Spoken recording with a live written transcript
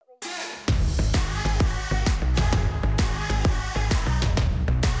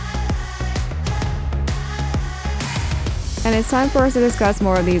And it's time for us to discuss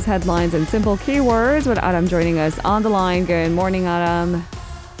more of these headlines and simple keywords with Adam joining us on the line. Good morning, Adam.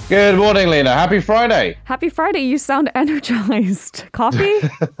 Good morning, Lena. Happy Friday. Happy Friday. You sound energized. Coffee?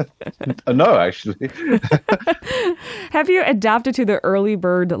 No, actually. Have you adapted to the early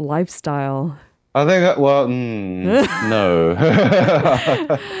bird lifestyle? I think that, well, no.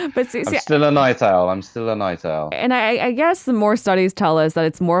 But see, I'm still a night owl. I'm still a night owl. and I guess the more studies tell us that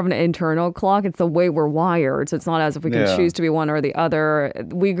it's more of an internal clock. It's the way we're wired. So it's not as if we can Yeah. choose to be one or the other.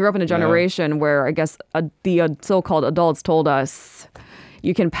 We grew up in a generation where I guess the so-called adults told us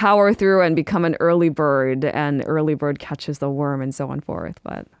you can power through and become an early bird, and early bird catches the worm and so on forth.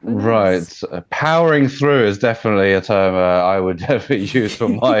 But who knows? Right. Powering through is definitely a term I would definitely use for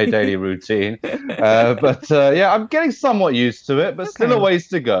my daily routine. Yeah, I'm getting somewhat used to it, but still a Okay. ways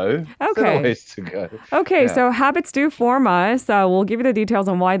to go. Still Okay. a ways to go. Okay, Yeah. so habits do form us. We'll give you the details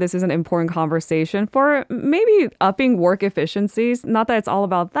on why this is an important conversation for maybe upping work efficiencies. Not that it's all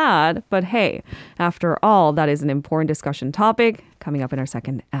about that, but hey, after all, that is an important discussion topic coming up in our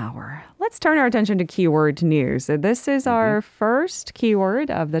second hour. Let's turn our attention to keyword news. So this is our first keyword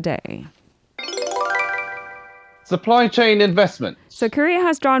of the day. Supply chain investment. So Korea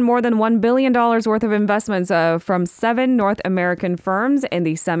has drawn more than $1 billion worth of investments from 7 North American firms in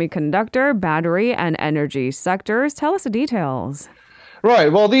the semiconductor, battery, and energy sectors. Tell us the details.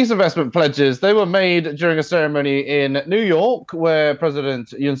 Right. Well, these investment pledges, they were made during a ceremony in New York where President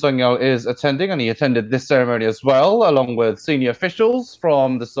Yoon Suk-yeol is attending, and he attended this ceremony as well, along with senior officials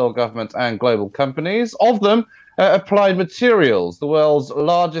from the Seoul government and global companies. Of them, Applied Materials, the world's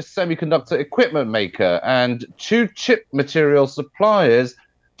largest semiconductor equipment maker, and two chip material suppliers,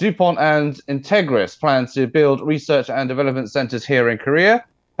 DuPont and Entegris, plan to build research and development centers here in Korea.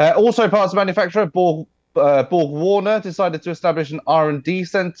 Also, parts manufacturer Borg Warner decided to establish an R&D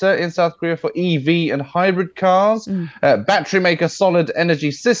center in South Korea for EV and hybrid cars. Battery maker Solid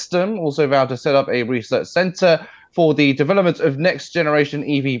Energy System also vowed to set up a research center for the development of next generation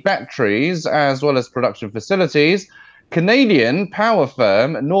EV batteries, as well as production facilities. Canadian power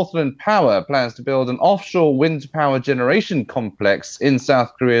firm Northland Power plans to build an offshore wind power generation complex in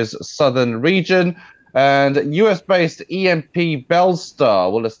South Korea's southern region. And US-based EMP Bellstar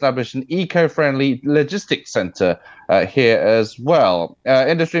will establish an eco-friendly logistics center here as well.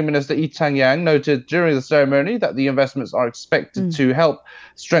 Industry Minister Lee Chang-yang noted during the ceremony that the investments are expected to help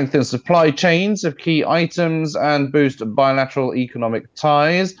strengthen supply chains of key items and boost bilateral economic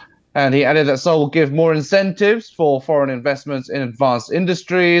ties. And he added that Seoul will give more incentives for foreign investments in advanced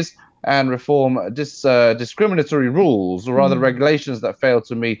industries and reform discriminatory rules, or rather regulations that fail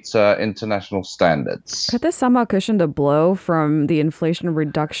to meet international standards. Could this somehow cushion the blow from the Inflation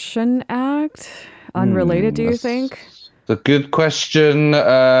Reduction Act? Unrelated, do you think? It's a good question,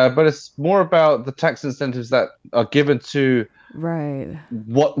 but it's more about the tax incentives that are given to Right.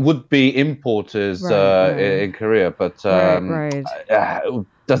 what would be importers Right. in Korea. But Right.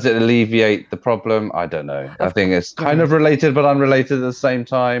 does it alleviate the problem? I don't know. I think it's kind of related but unrelated at the same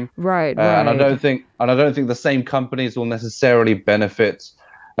time. Right. And I don't think the same companies will necessarily benefit.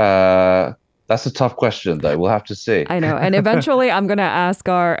 That's a tough question, though. We'll have to see. I know. And eventually I'm going to ask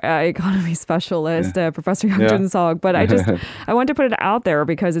our economy specialist, Professor Young Jun Seok. But I want to put it out there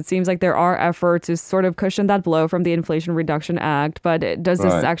because it seems like there are efforts to sort of cushion that blow from the Inflation Reduction Act. But does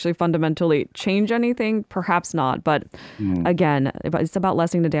this actually fundamentally change anything? Perhaps not. But again, it's about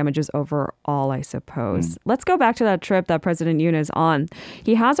lessening the damages overall, I suppose. Let's go back to that trip that President Yoon is on.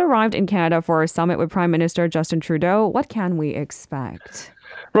 He has arrived in Canada for a summit with Prime Minister Justin Trudeau. What can we expect?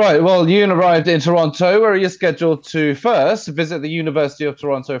 Right. Well, Yoon arrived in Toronto, where he is scheduled to first visit the University of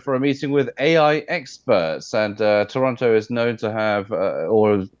Toronto for a meeting with AI experts. And Toronto is known to have,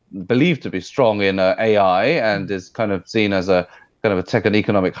 or believed to be strong in AI, and is kind of seen as a kind of a tech and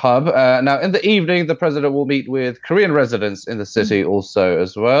economic hub. Now, in the evening, the president will meet with Korean residents in the city also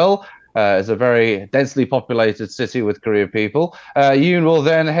as well. It's a very densely populated city with Korean people. Yoon will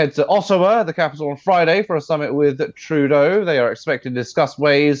then head to Ottawa, the capital, on Friday for a summit with Trudeau. They are expected to discuss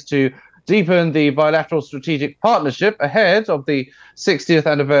ways to deepen the bilateral strategic partnership ahead of the 60th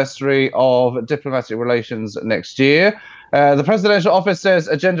anniversary of diplomatic relations next year. The presidential office says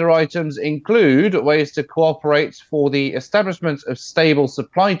agenda items include ways to cooperate for the establishment of stable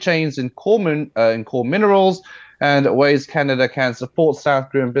supply chains in core minerals, and ways Canada can support South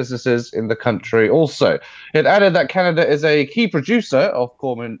Korean businesses in the country also. It added that Canada is a key producer of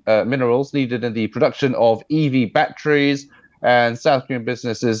core minerals needed in the production of EV batteries, and South Korean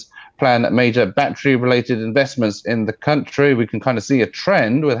businesses plan major battery-related investments in the country. We can kind of see a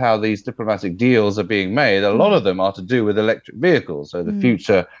trend with how these diplomatic deals are being made. A lot of them are to do with electric vehicles, so the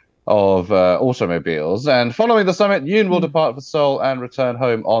future of automobiles. And following the summit, Yoon will depart for Seoul and return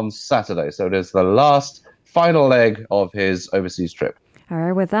home on Saturday. So it is the last final leg of his overseas trip. All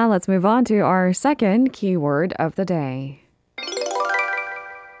right, with that, let's move on to our second keyword of the day.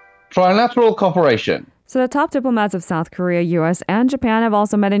 Trilateral cooperation. So the top diplomats of South Korea, U.S., and Japan have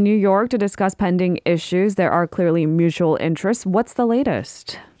also met in New York to discuss pending issues. There are clearly mutual interests. What's the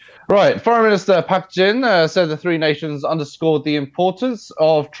latest? Right. Foreign Minister Park Jin said the three nations underscored the importance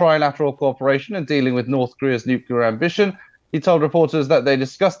of trilateral cooperation in dealing with North Korea's nuclear ambition. He told reporters that they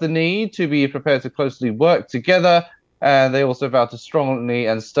discussed the need to be prepared to closely work together, and they also vowed to strongly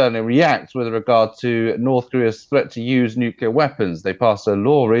and sternly react with regard to North Korea's threat to use nuclear weapons. They passed a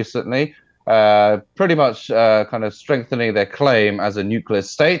law recently pretty much kind of strengthening their claim as a nuclear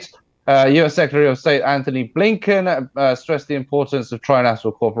state. U.S. Secretary of State Antony Blinken stressed the importance of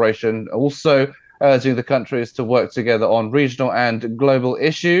trilateral cooperation, also urging the countries to work together on regional and global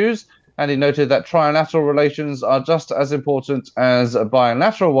issues. And he noted that trilateral relations are just as important as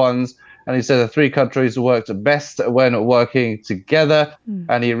bilateral ones. And he said the three countries worked best when working together.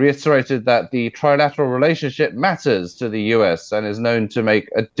 And he reiterated that the trilateral relationship matters to the US and is known to make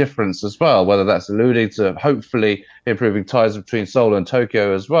a difference as well, whether that's alluding to hopefully improving ties between Seoul and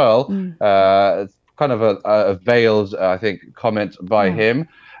Tokyo as well. Kind of a veiled, I think, comment by him.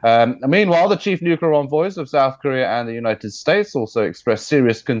 Meanwhile, the chief nuclear envoys of South Korea and the United States also expressed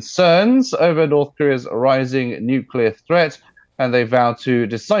serious concerns over North Korea's rising nuclear threat, and they vowed to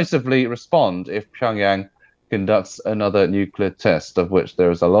decisively respond if Pyongyang conducts another nuclear test, of which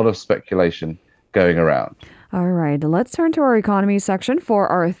there is a lot of speculation going around. All right, let's turn to our economy section for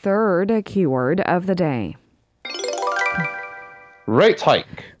our third keyword of the day. Rate hike.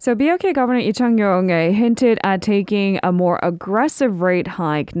 So BOK Governor Lee Chang-yong hinted at taking a more aggressive rate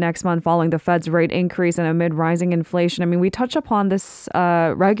hike next month following the Fed's rate increase and amid rising inflation. I mean, we touch upon this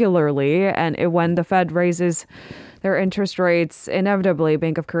regularly, and when the Fed raises their interest rates, inevitably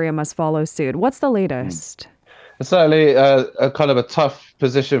Bank of Korea must follow suit. What's the latest? It's certainly a kind of a tough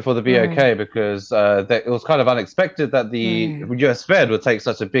position for the BOK because it was kind of unexpected that the US Fed would take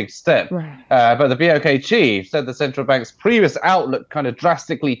such a big step. But the BOK chief said the central bank's previous outlook kind of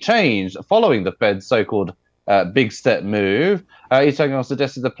drastically changed following the Fed's so-called big step move. Lee Chang-yong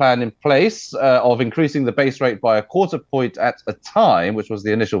suggested the plan in place of increasing the base rate by a quarter point at a time, which was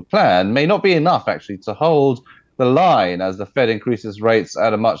the initial plan, may not be enough actually to hold the line as the Fed increases rates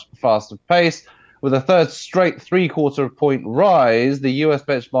at a much faster pace. With a third straight three-quarter point rise, the US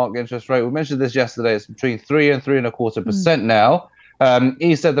benchmark interest rate, we mentioned this yesterday, it's between 3 and 3.25% now.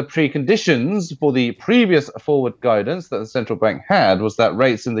 He said the preconditions for the previous forward guidance that the central bank had was that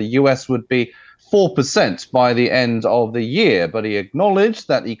rates in the US would be 4% by the end of the year. But he acknowledged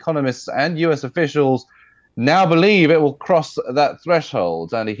that economists and US officials now believe it will cross that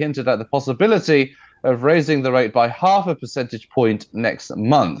threshold. And he hinted at the possibility of raising the rate by 0.5 percentage point next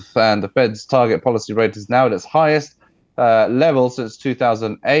month. And the Fed's target policy rate is now at its highest level since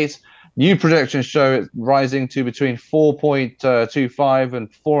 2008. New projections show it rising to between 4.25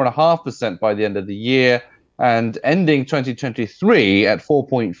 and 4.5% by the end of the year, and ending 2023 at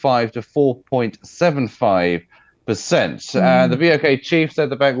 4.5 to 4.75%. And the BOK chief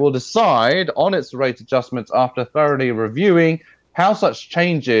said the bank will decide on its rate adjustments after thoroughly reviewing how such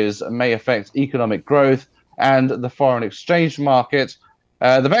changes may affect economic growth and the foreign exchange market.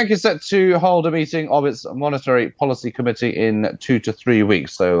 The bank is set to hold a meeting of its Monetary Policy Committee in 2 to 3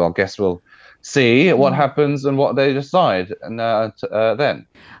 weeks. So I guess we'll see what happens and what they decide then.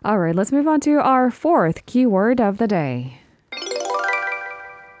 All right, let's move on to our fourth keyword of the day.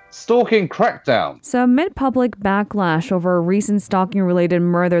 Stalking crackdown. So amid public backlash over a recent stalking-related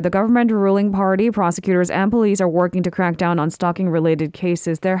murder, the government ruling party, prosecutors, and police are working to crack down on stalking-related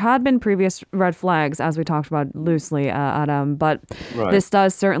cases. There had been previous red flags, as we talked about loosely, Adam, but this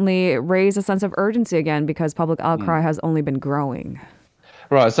does certainly raise a sense of urgency again because public outcry has only been growing.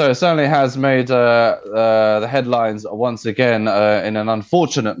 Right, so it certainly has made the headlines once again in an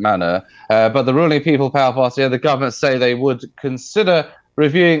unfortunate manner. But the ruling People Power Party and the government say they would consider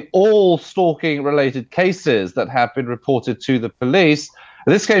reviewing all stalking-related cases that have been reported to the police.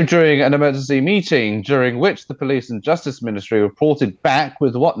 This came during an emergency meeting during which the Police and Justice Ministry reported back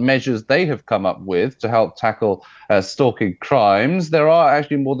with what measures they have come up with to help tackle stalking crimes. There are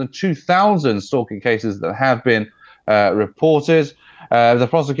actually more than 2,000 stalking cases that have been reported. The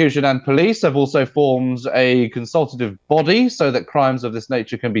prosecution and police have also formed a consultative body so that crimes of this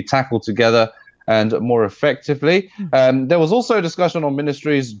nature can be tackled together and more effectively. There was also a discussion on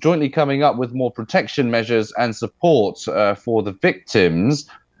ministries jointly coming up with more protection measures and support for the victims.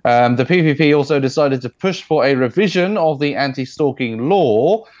 The PPP also decided to push for a revision of the anti-stalking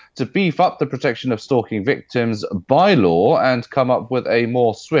law to beef up the protection of stalking victims by law and come up with a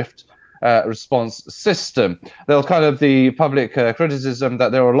more swift response system. There was kind of the public criticism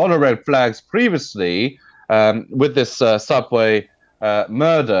that there were a lot of red flags previously with this subway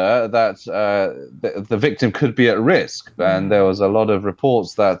murder, that the victim could be at risk. And there was a lot of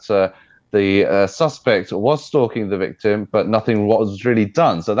reports that the suspect was stalking the victim, but nothing was really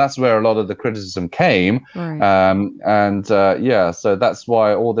done. So that's where a lot of the criticism came. Right. So that's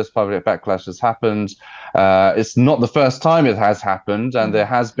why all this public backlash has happened. It's not the first time it has happened, and there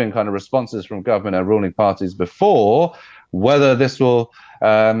has been kind of responses from government and ruling parties before. Whether this will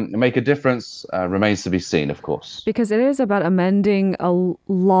make a difference remains to be seen, of course. Because it is about amending a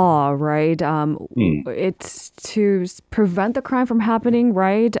law, right? It's to prevent the crime from happening,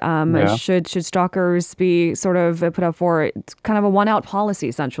 right? Should stalkers be sort of put up for kind of a one-out policy,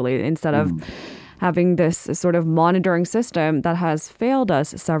 essentially, instead of having this sort of monitoring system that has failed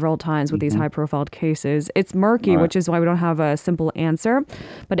us several times with these high-profile cases. It's murky, which is why we don't have a simple answer,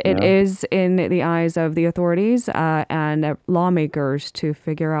 but it is in the eyes of the authorities and lawmakers to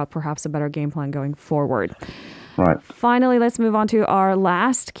figure out perhaps a better game plan going forward. Right. Finally, let's move on to our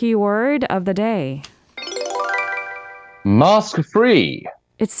last keyword of the day. Mask-free.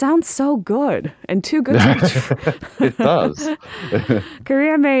 It sounds so good and too good to be true. It does.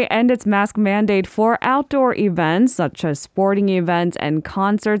 Korea may end its mask mandate for outdoor events such as sporting events and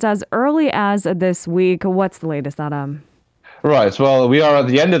concerts as early as this week. What's the latest, Adam? Right. Well, we are at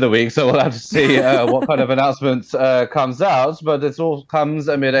the end of the week, so we'll have to see what kind of announcement comes out. But this all comes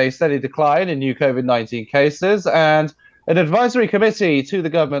amid a steady decline in new COVID-19 cases, and an advisory committee to the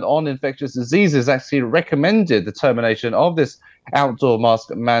government on infectious diseases actually recommended the termination of this outdoor mask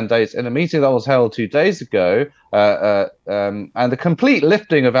mandate in a meeting that was held 2 days ago. And the complete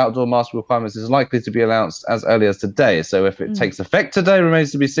lifting of outdoor mask requirements is likely to be announced as early as today. So if it takes effect today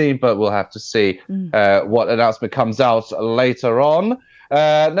remains to be seen, but we'll have to see what announcement comes out later on.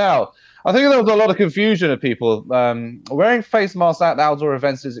 Now, I think there was a lot of confusion of people. Wearing face masks at outdoor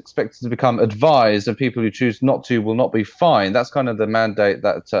events is expected to become advised, and people who choose not to will not be fined. That's kind of the mandate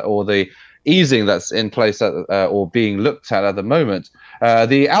that, or the easing that's in place or being looked at the moment.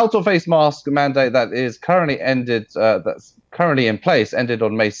 The outdoor face mask mandate that is currently that's currently in place ended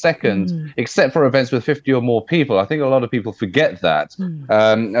on May 2nd, except for events with 50 or more people. I think a lot of people forget that,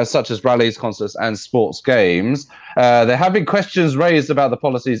 such as rallies, concerts, and sports games. There have been questions raised about the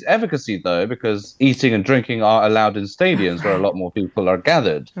policy's efficacy, though, because eating and drinking are allowed in stadiums where a lot more people are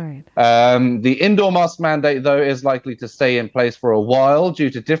gathered. Right. The indoor mask mandate, though, is likely to stay in place for a while due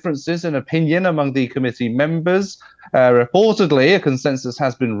to differences in opinion among the committee members. Reportedly, a consensus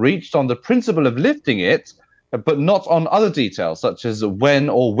has been reached on the principle of lifting it, but not on other details, such as when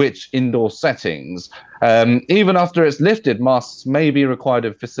or which indoor settings. Even after it's lifted, masks may be required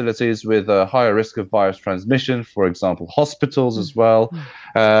in facilities with a higher risk of virus transmission, for example, hospitals as well.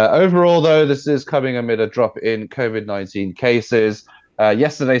 Overall, though, this is coming amid a drop in COVID-19 cases.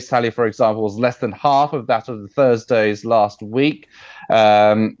 Yesterday's tally, for example, was less than half of that of the Thursday's last week.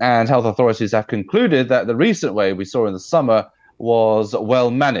 And health authorities have concluded that the recent wave we saw in the summer was well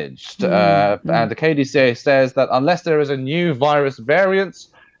managed. And the KDCA says that unless there is a new virus variant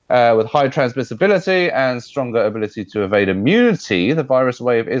with high transmissibility and stronger ability to evade immunity, the virus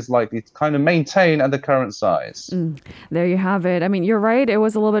wave is likely to kind of maintain at the current size. There you have it. I mean, you're right. It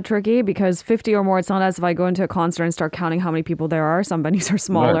was a little bit tricky because 50 or more, it's not as if I go into a concert and start counting how many people there are. Some venues are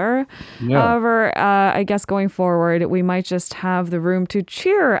smaller. Right. Yeah. However, I guess going forward, we might just have the room to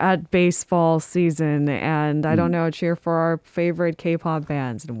cheer at baseball season and, I don't know, cheer for our favorite K-pop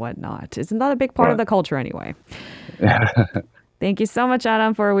bands and whatnot. Isn't that a big part of the culture anyway? Thank you so much,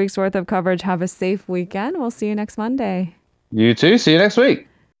 Adam, for a week's worth of coverage. Have a safe weekend. We'll see you next Monday. You too. See you next week.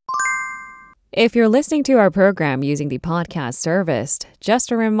 If you're listening to our program using the podcast service,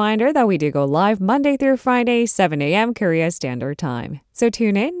 just a reminder that we do go live Monday through Friday, 7 a.m. Korea Standard Time. So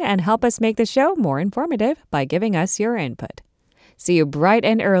tune in and help us make the show more informative by giving us your input. See you bright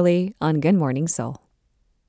and early on Good Morning Seoul.